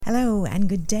Hello and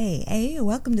good day.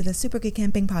 Welcome to the Super Good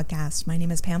Camping Podcast. My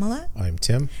name is Pamela. I'm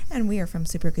Tim. And we are from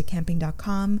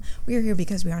supergoodcamping.com. We are here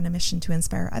because we are on a mission to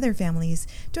inspire other families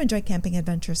to enjoy camping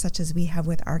adventures such as we have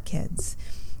with our kids.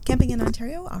 Camping in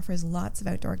Ontario offers lots of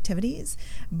outdoor activities,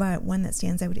 but one that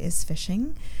stands out is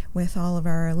fishing. With all of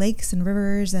our lakes and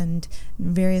rivers and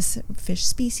various fish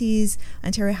species,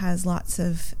 Ontario has lots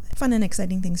of fun and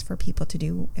exciting things for people to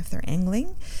do if they're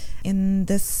angling. In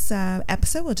this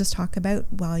episode, we'll just talk about,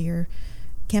 while you're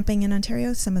camping in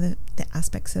Ontario, some of the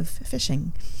aspects of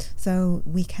fishing. So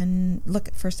we can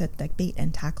look first at the bait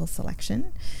and tackle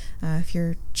selection. If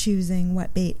you're choosing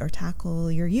what bait or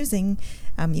tackle you're using,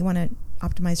 you want to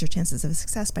optimize your chances of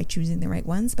success by choosing the right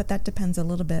ones, but that depends a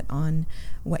little bit on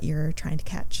what you're trying to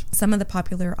catch. Some of the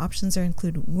popular options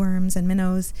include worms and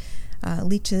minnows,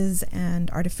 leeches, and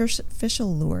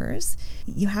artificial lures.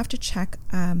 You have to check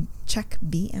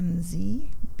BMZ,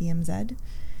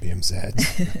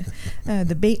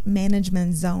 the bait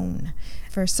management zone,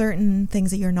 for certain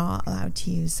things that you're not allowed to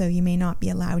use. So you may not be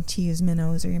allowed to use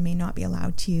minnows, or you may not be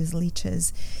allowed to use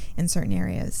leeches in certain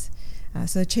areas.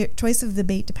 So the choice of the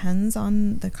bait depends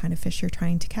on the kind of fish you're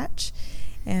trying to catch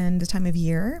and the time of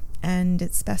year, and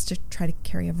it's best to try to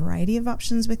carry a variety of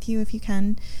options with you if you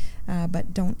can,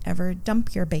 but don't ever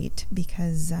dump your bait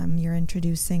because you're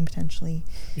introducing potentially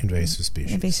invasive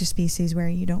species where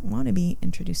you don't want to be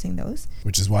introducing those.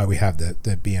 Which is why we have the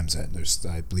BMZ.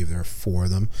 I believe there are 4 of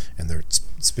them, and they're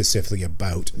specifically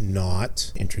about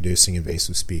not introducing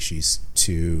invasive species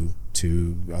to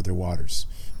other waterways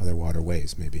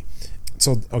maybe.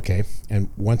 So, okay, and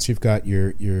once you've got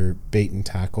your bait and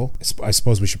tackle, I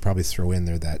suppose we should probably throw in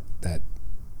there that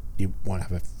you want to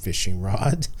have a fishing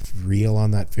rod, reel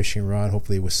on that fishing rod,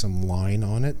 hopefully with some line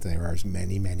on it. There are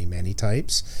many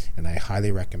types, and I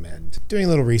highly recommend doing a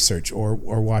little research or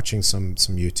watching some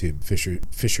YouTube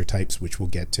fisher types, which we'll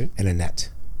get to, and a net.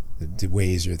 The way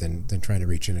easier than trying to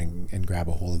reach in and grab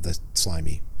a hold of the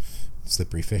slimy,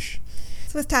 slippery fish.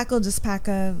 So with tackle, just pack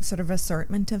a sort of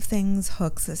assortment of things: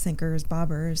 hooks, sinkers,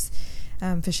 bobbers,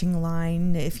 fishing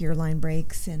line. If your line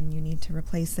breaks and you need to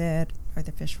replace it, or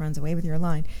the fish runs away with your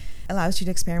line, allows you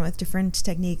to experiment with different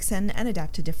techniques and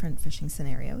adapt to different fishing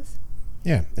scenarios.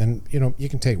 Yeah, and you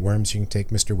can take worms, you can take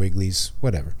Mr. Wiggly's,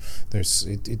 whatever. There's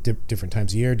different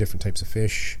times of year, different types of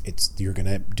fish.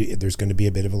 There's going to be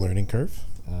a bit of a learning curve.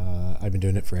 I've been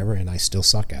doing it forever, and I still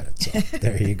suck at it. So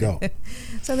there you go.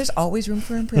 So there's always room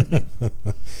for improvement.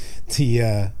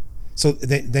 So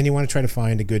then you want to try to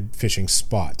find a good fishing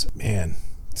spot. Man,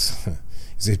 it's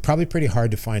probably pretty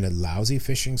hard to find a lousy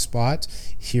fishing spot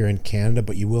here in Canada,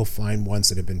 but you will find ones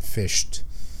that have been fished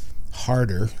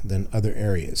harder than other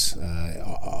areas.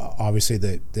 Obviously,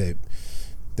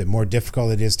 the more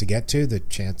difficult it is to get to, the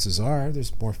chances are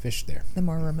there's more fish there. The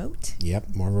more remote?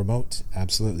 Yep, more remote.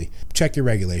 Absolutely. Check your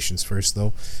regulations first,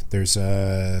 though. There's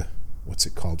what's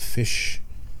it called? Fish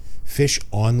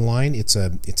Online. It's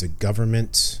a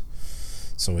government,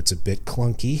 so it's a bit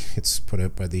clunky. It's put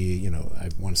out by the, I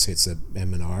want to say it's the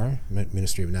MNR,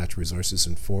 Ministry of Natural Resources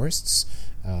and Forests.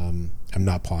 I'm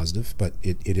not positive, but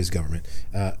it is government.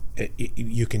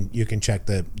 You can check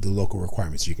the local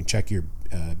requirements. You can check your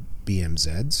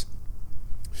BMZs.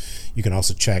 You can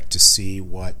also check to see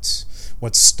what's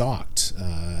stocked,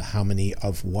 how many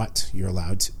of what you're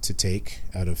allowed to take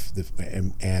out of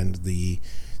and the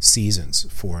seasons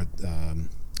for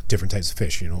different types of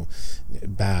fish,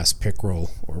 bass,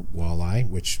 pickerel, or walleye,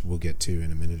 which we'll get to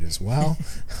in a minute as well.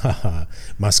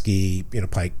 Muskie,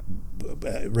 pike,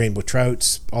 rainbow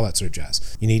trouts, all that sort of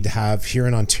jazz. You need to have, here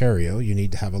in Ontario,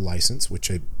 a license, which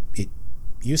there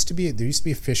used to be a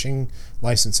fishing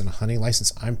license and a hunting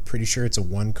license. I'm pretty sure it's a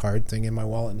 1-card thing in my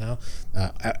wallet now.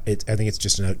 I think it's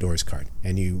just an outdoors card,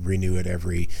 and you renew it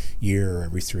every year or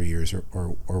every 3 years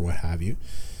or what have you.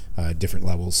 Different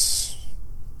levels.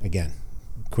 Again,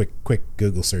 quick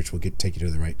Google search will take you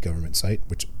to the right government site,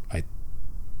 which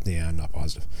I'm not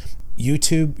positive.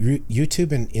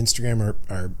 YouTube and Instagram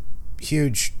are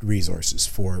huge resources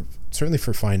certainly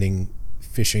for finding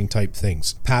fishing type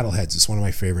things. Paddleheads is one of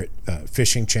my favorite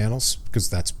fishing channels, because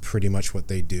that's pretty much what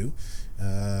they do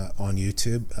on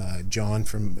YouTube. John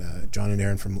and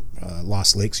Aaron from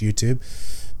Lost Lakes YouTube,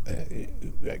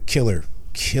 killer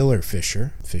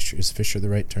fisher. Is fisher the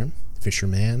right term?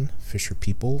 Fisherman, fisher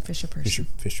people, fisher person,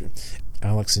 fisher.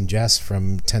 Alex and Jess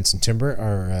from Tents and Timber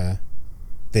are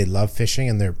they love fishing,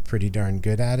 and they're pretty darn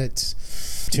good at it.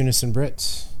 Tunis and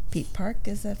Britt Pete Park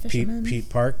is a fisherman. Pete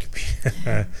Park.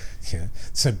 Yeah.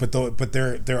 So, but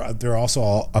they're also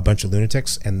all a bunch of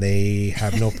lunatics, and they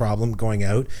have no problem going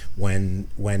out when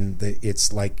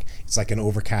it's like an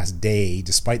overcast day,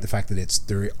 despite the fact that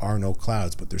there are no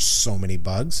clouds, but there's so many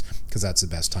bugs, because that's the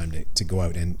best time to go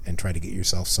out and try to get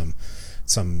yourself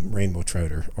some rainbow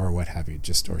trout or what have you,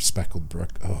 or speckled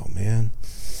brook. Oh man,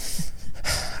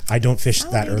 I don't fish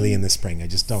that early in the spring. I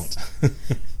just don't.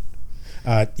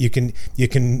 You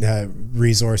can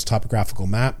resource topographical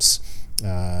maps.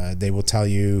 They will tell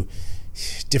you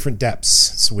different depths,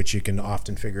 so which you can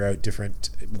often figure out different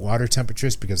water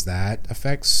temperatures, because that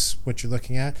affects what you're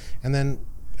looking at. And then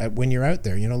when you're out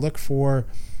there, look for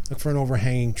an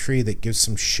overhanging tree that gives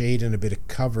some shade and a bit of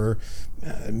cover.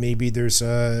 Maybe there's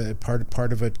a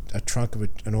part of a trunk of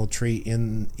an old tree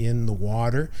in the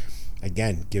water.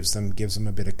 Again, gives them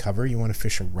a bit of cover. You want to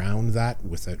fish around that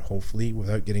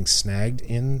without getting snagged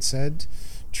in said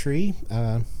tree.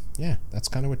 That's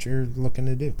kind of what you're looking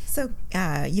to do. So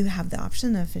you have the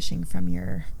option of fishing from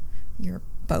your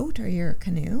boat or your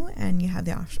canoe, and you have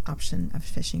the option of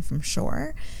fishing from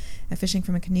shore. Fishing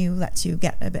from a canoe lets you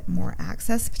get a bit more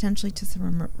access potentially to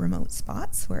some remote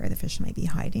spots where the fish might be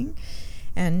hiding,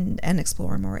 and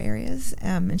explore more areas.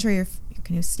 Ensure your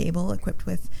canoe stable, equipped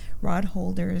with rod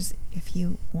holders if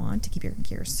you want to keep your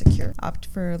gear secure. Opt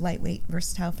for lightweight,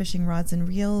 versatile fishing rods and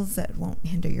reels that won't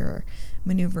hinder your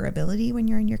maneuverability when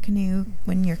you're in your canoe.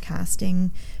 When you're casting,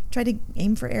 try to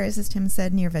aim for areas, as Tim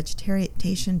said, near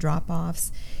vegetation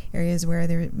drop-offs, areas where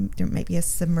there might be a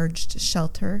submerged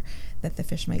shelter that the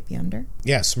fish might be under.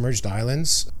 Yeah, submerged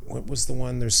islands. What was the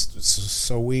one?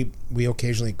 We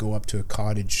occasionally go up to a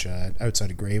cottage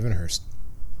outside of Gravenhurst.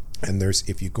 And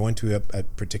if you go into a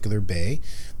particular bay,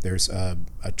 there's a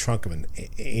trunk of an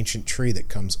ancient tree that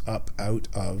comes up out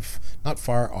of, not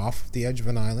far off the edge of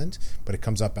an island, but it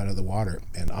comes up out of the water.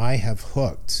 And I have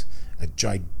hooked a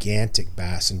gigantic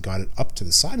bass and got it up to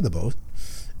the side of the boat,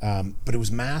 but it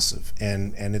was massive.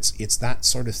 And it's that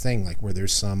sort of thing, like where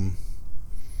there's some,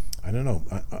 I don't know,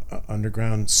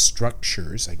 underground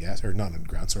structures, I guess, or not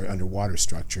underground, sorry, underwater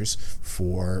structures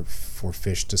for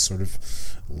fish to sort of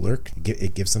lurk.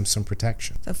 It gives them some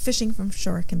protection. So fishing from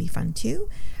shore can be fun too.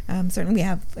 Certainly we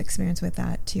have experience with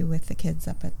that too, with the kids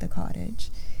up at the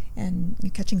cottage, and you're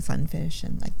catching sunfish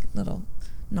and like little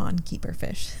non-keeper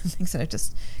fish, things that are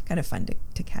just kind of fun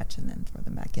to catch and then throw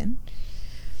them back in.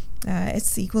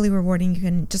 It's equally rewarding. You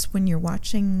can just, when you're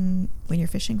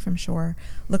fishing from shore,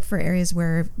 look for areas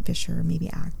where fish are maybe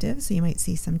active. So you might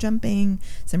see some jumping,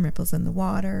 some ripples in the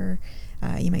water.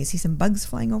 You might see some bugs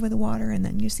flying over the water, and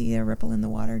then you see a ripple in the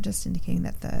water, just indicating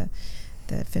that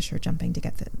the fish are jumping to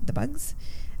get the bugs.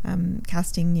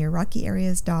 Casting near rocky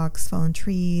areas, docks, fallen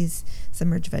trees,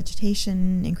 submerged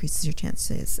vegetation increases your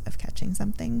chances of catching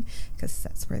something, because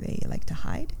that's where they like to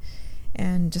hide.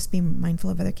 And just be mindful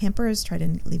of other campers. Try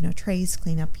to leave no trace.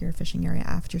 Clean up your fishing area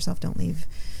after yourself. Don't leave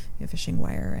your fishing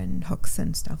wire and hooks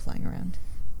and stuff lying around.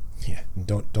 Yeah,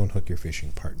 don't hook your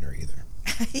fishing partner either.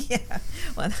 Yeah,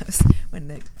 well, that was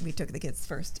when we took the kids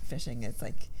first fishing. It's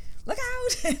like, look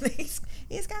out! he's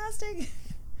casting.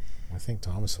 I think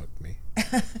Thomas hooked me.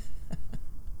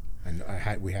 And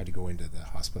we had to go into the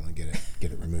hospital and get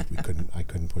it removed. I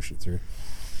couldn't push it through.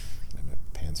 I'm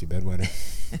a pansy bedwetter.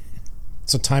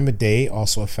 So time of day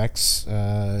also affects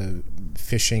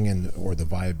fishing or the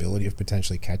viability of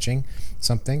potentially catching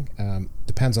something.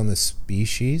 Depends on the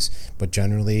species, but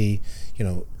generally,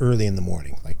 early in the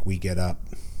morning, like we get up.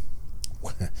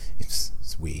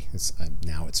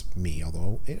 Now it's me,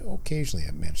 although occasionally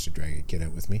I've managed to drag a kid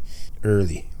out with me.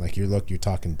 Early, like you're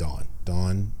talking dawn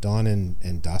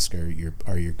and dusk are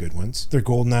your good ones. They're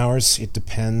golden hours. It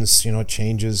depends,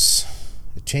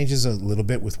 it changes a little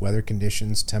bit with weather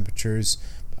conditions, temperatures,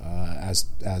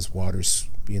 as waters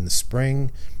in the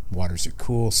spring. Waters are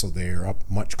cool, so they're up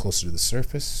much closer to the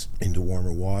surface, into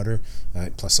warmer water.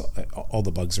 Plus, all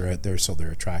the bugs are out there, so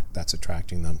that's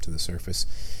attracting them to the surface.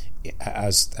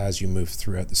 As you move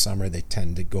throughout the summer, they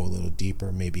tend to go a little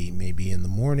deeper. Maybe in the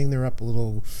morning they're up a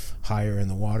little higher in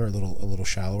the water, a little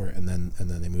shallower, and then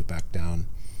they move back down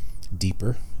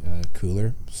deeper,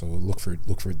 cooler. So look for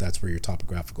that's where your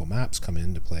topographical maps come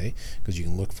into play, because you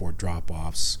can look for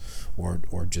drop-offs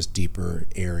or just deeper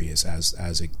areas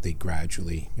as they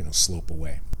gradually slope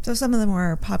away. So some of the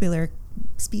more popular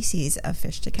species of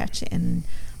fish to catch in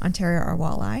Ontario are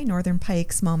walleye, northern pike,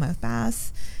 smallmouth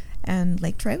bass, and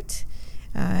lake trout.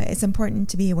 It's important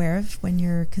to be aware of when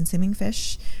you're consuming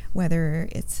fish, whether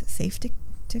it's safe to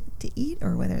eat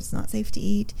or whether it's not safe to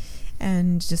eat.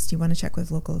 And just you want to check with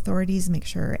local authorities, make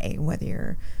sure whether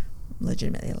you're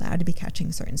legitimately allowed to be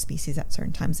catching certain species at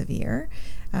certain times of year,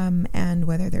 and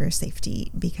whether they're safe to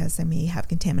eat because they may have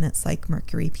contaminants like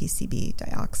mercury, PCB,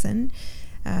 dioxin.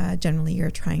 Generally, you're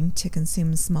trying to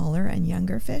consume smaller and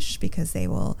younger fish because they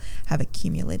will have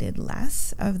accumulated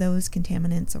less of those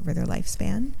contaminants over their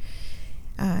lifespan.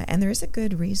 And there is a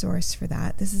good resource for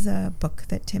that. This is a book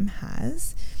that Tim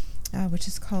has, which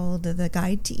is called The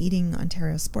Guide to Eating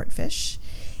Ontario Sport Fish.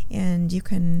 And you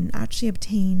can actually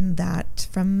obtain that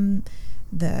from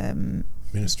the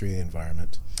Ministry of the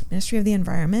Environment. Ministry of the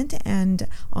Environment, and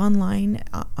online,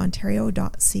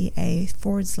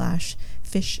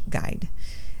 ontario.ca/fish guide.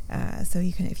 So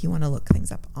you can, if you want to look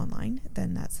things up online,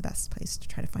 then that's the best place to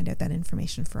try to find out that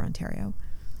information for Ontario.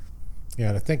 Yeah,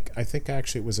 and I think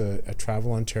actually it was a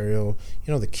Travel Ontario,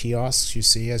 the kiosks you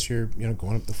see as you're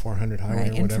going up the 400 highway, right,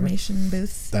 or whatever. Information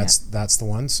booths. That's the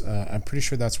ones. I'm pretty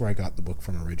sure that's where I got the book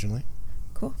from originally.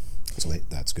 Cool. So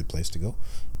that's a good place to go.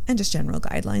 And just general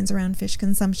guidelines around fish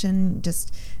consumption.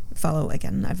 Just follow,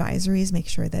 again, advisories. Make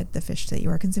sure that the fish that you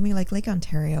are consuming, like Lake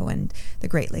Ontario and the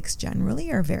Great Lakes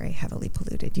generally, are very heavily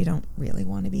polluted. You don't really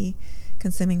want to be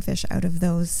consuming fish out of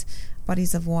those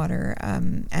bodies of water.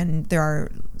 And there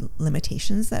are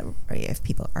limitations that if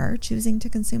people are choosing to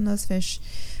consume those fish,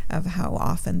 of how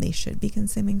often they should be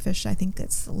consuming fish. I think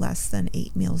it's less than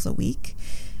 8 meals a week.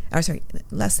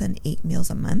 Less than 8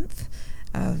 meals a month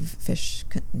of fish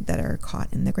that are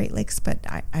caught in the Great Lakes, but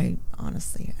I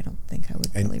honestly, I don't think I would.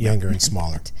 And really younger and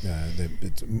smaller,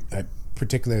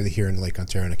 particularly here in Lake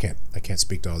Ontario. And I can't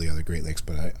speak to all the other Great Lakes,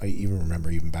 but I even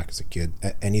remember, even back as a kid,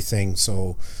 anything.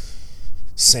 So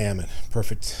salmon,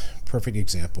 perfect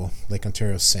example. Lake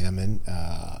Ontario salmon,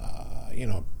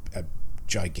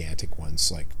 gigantic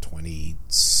ones, like 20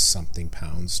 something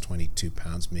pounds, 22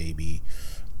 pounds, maybe.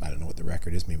 I don't know what the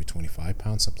record is, maybe 25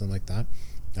 pounds, something like that.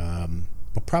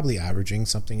 But probably averaging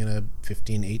something in a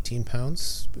 15, 18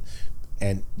 pounds.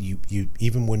 And you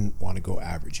even wouldn't want to go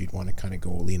average. You'd want to kind of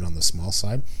go lean on the small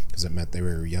side, because it meant they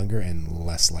were younger and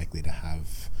less likely to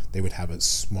have, they would have a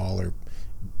smaller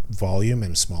volume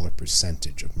and a smaller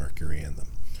percentage of mercury in them.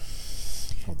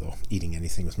 Although eating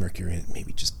anything with mercury in it,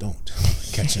 maybe just don't.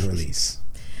 Catch and release.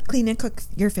 Clean and cook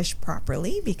your fish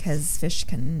properly, because fish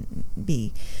can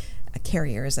be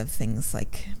carriers of things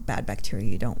like bad bacteria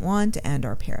you don't want and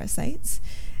or parasites.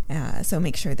 So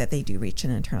make sure that they do reach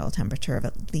an internal temperature of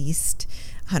at least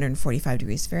 145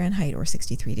 degrees Fahrenheit or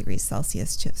 63 degrees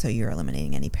Celsius, so you're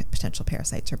eliminating any potential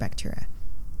parasites or bacteria.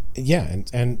 Yeah,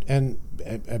 and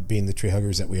being the tree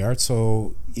huggers that we are,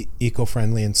 so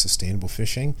eco-friendly and sustainable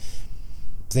fishing.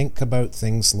 Think about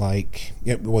things like,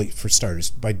 for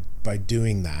starters, by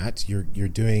doing that,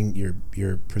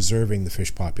 you're preserving the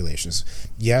fish populations.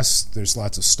 Yes, there's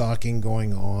lots of stocking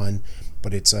going on,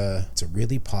 but it's a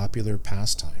really popular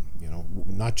pastime.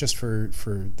 Not just for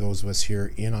those of us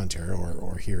here in Ontario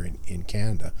or here in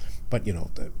Canada, but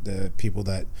the people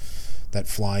that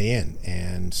fly in,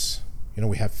 and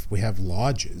we have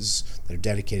lodges that are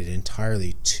dedicated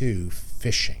entirely to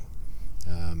fishing,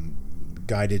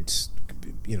 guided.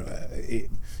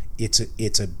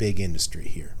 It's a big industry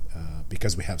here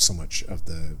because we have so much of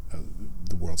the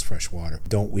world's fresh water.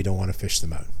 We don't want to fish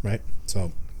them out, right?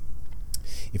 So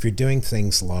if you're doing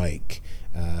things like,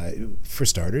 for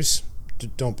starters,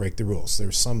 don't break the rules.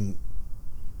 There's some.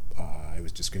 I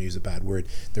was just going to use a bad word.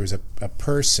 There was a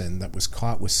person that was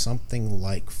caught with something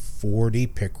like 40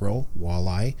 pickerel,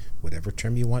 walleye, whatever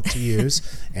term you want to use,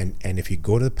 and if you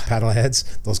go to the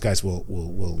paddleheads, those guys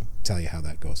will tell you how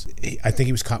that goes. I think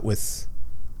he was caught with.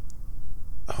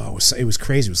 It was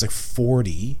crazy. It was like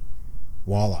 40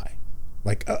 walleye.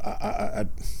 Like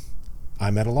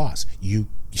I'm at a loss. You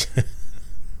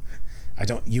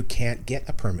can't get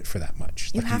a permit for that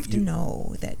much. You have to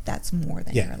know that that's more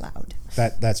than you're allowed.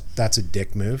 That's a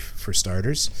dick move for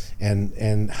starters.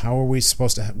 And how are we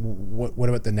supposed to? What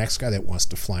about the next guy that wants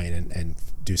to fly in and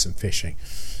do some fishing?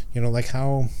 Like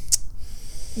how?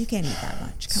 You can't eat that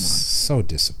much. Come on. So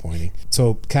disappointing.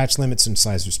 So catch limits and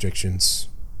size restrictions.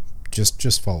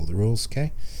 Just follow the rules,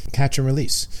 okay? Catch and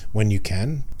release when you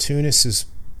can. Tunis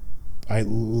from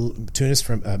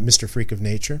Mr. Freak of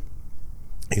Nature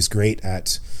is great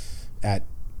at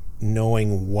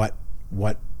knowing what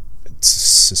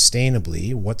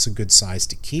sustainably, what's a good size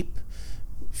to keep,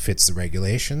 fits the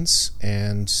regulations,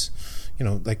 and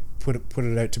put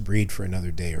it out to breed for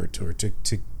another day or two, or to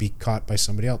be caught by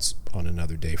somebody else on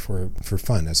another day for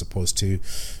fun as opposed to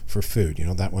for food.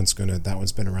 That one's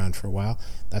been around for a while.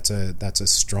 That's a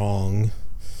strong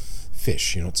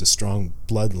fish. It's a strong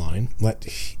bloodline. Let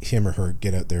him or her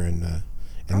get out there and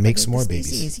and make some more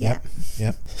species, babies. yeah.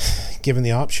 Yep. Given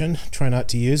the option, try not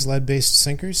to use lead-based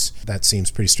sinkers. That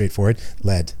seems pretty straightforward.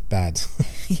 Lead, bad.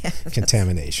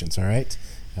 Contaminations, all right?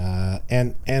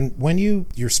 And when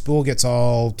your spool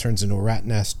turns into a rat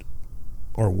nest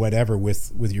or whatever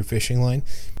with your fishing line,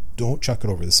 don't chuck it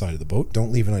over the side of the boat.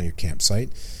 Don't leave it on your campsite.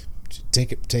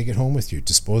 Take it home with you.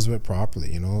 Dispose of it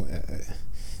properly.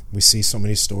 We see so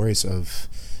many stories of,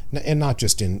 and not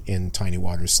just in tiny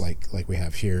waters like we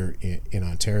have here in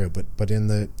Ontario, but in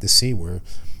the sea where,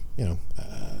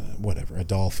 whatever, a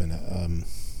dolphin,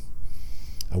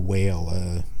 a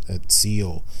whale, a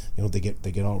seal, they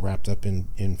get all wrapped up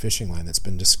in fishing line that's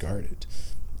been discarded.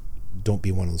 Don't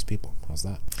be one of those people. How's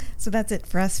that? So that's it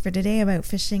for us for today about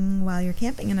fishing while you're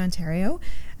camping in Ontario.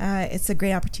 It's a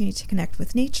great opportunity to connect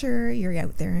with nature. You're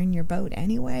out there in your boat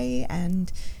anyway,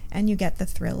 and you get the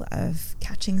thrill of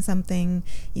catching something.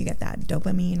 You get that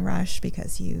dopamine rush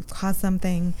because you caught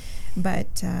something,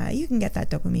 but you can get that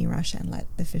dopamine rush and let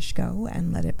the fish go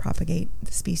and let it propagate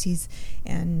the species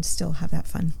and still have that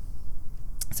fun.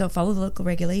 So follow the local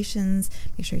regulations,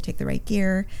 make sure you take the right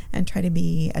gear, and try to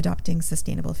be adopting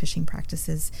sustainable fishing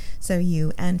practices so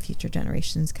you and future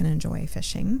generations can enjoy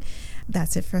fishing.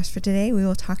 That's it for us for today. We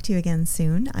will talk to you again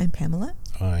soon. I'm Pamela.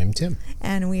 I'm Tim.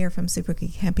 And we are from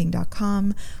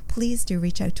supergoodcamping.com. Please do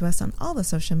reach out to us on all the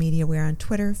social media. We're on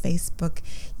Twitter, Facebook,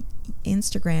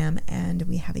 Instagram, and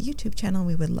we have a YouTube channel.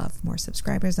 We would love more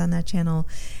subscribers on that channel.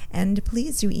 And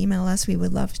please do email us. We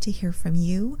would love to hear from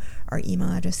you. Our email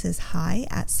address is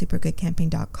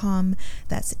hi@supergoodcamping.com.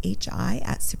 That's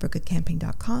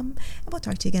hi@supergoodcamping.com. And we'll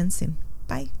talk to you again soon.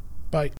 Bye. Bye.